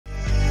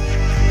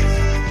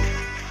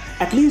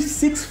At least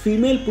 6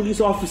 female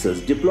police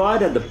officers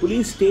deployed at the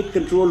police state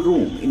control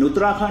room in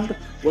Uttarakhand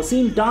were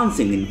seen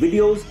dancing in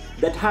videos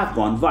that have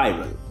gone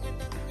viral.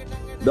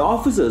 The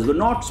officers were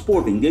not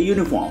sporting their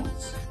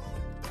uniforms.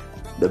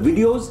 The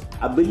videos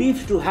are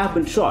believed to have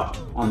been shot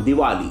on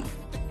Diwali.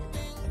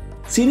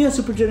 Senior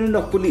Superintendent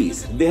of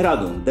Police,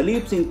 Dehradun,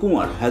 Dalip Singh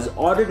Kumar, has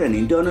ordered an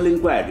internal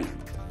inquiry.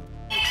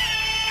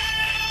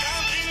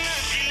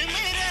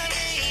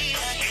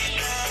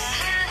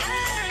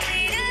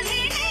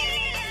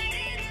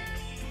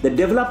 The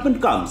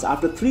development comes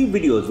after 3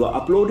 videos were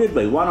uploaded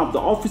by one of the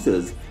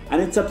officers and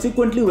it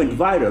subsequently went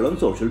viral on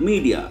social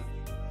media.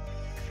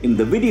 In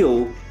the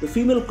video, the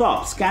female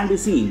cops can be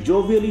seen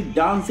jovially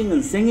dancing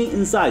and singing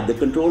inside the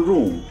control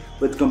room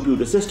with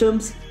computer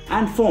systems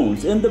and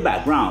phones in the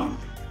background.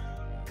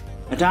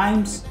 A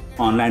Times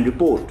Online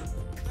report.